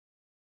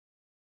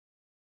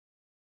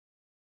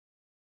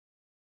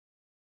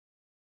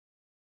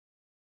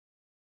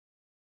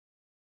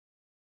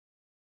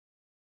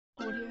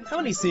How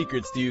many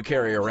secrets do you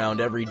carry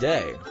around every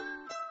day?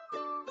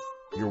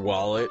 Your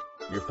wallet,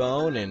 your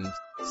phone, and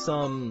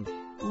some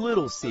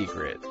little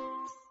secret.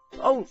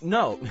 Oh,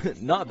 no,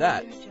 not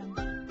that.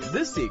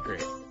 This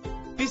secret.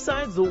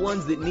 Besides the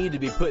ones that need to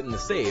be put in the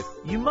safe,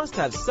 you must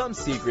have some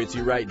secrets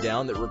you write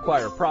down that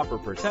require proper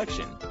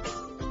protection.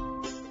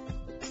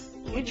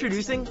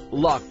 Introducing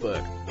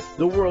Lockbook,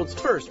 the world's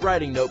first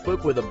writing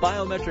notebook with a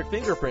biometric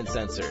fingerprint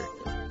sensor.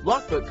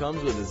 Lockbook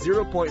comes with a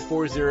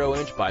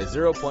 0.40-inch by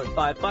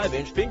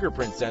 0.55-inch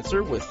fingerprint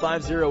sensor with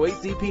 508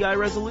 dpi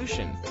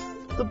resolution.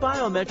 The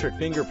biometric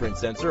fingerprint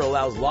sensor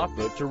allows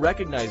Lockbook to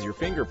recognize your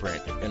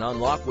fingerprint and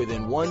unlock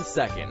within 1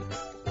 second.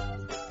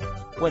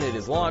 When it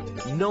is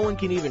locked, no one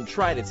can even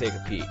try to take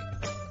a peek.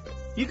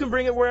 You can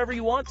bring it wherever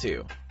you want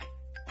to.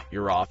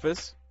 Your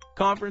office,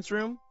 conference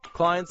room,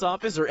 client's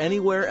office, or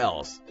anywhere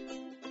else.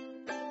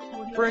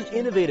 For an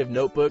innovative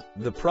notebook,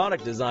 the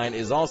product design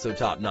is also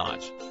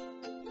top-notch.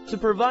 To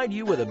provide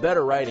you with a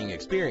better writing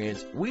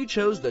experience, we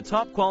chose the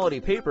top quality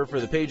paper for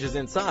the pages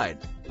inside,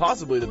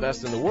 possibly the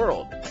best in the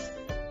world.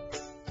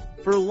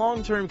 For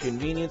long-term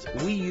convenience,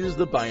 we use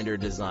the binder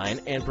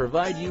design and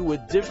provide you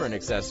with different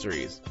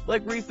accessories,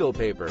 like refill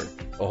paper,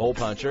 a hole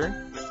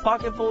puncher,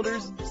 pocket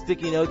folders,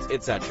 sticky notes,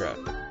 etc.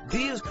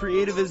 Be as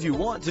creative as you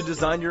want to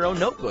design your own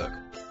notebook.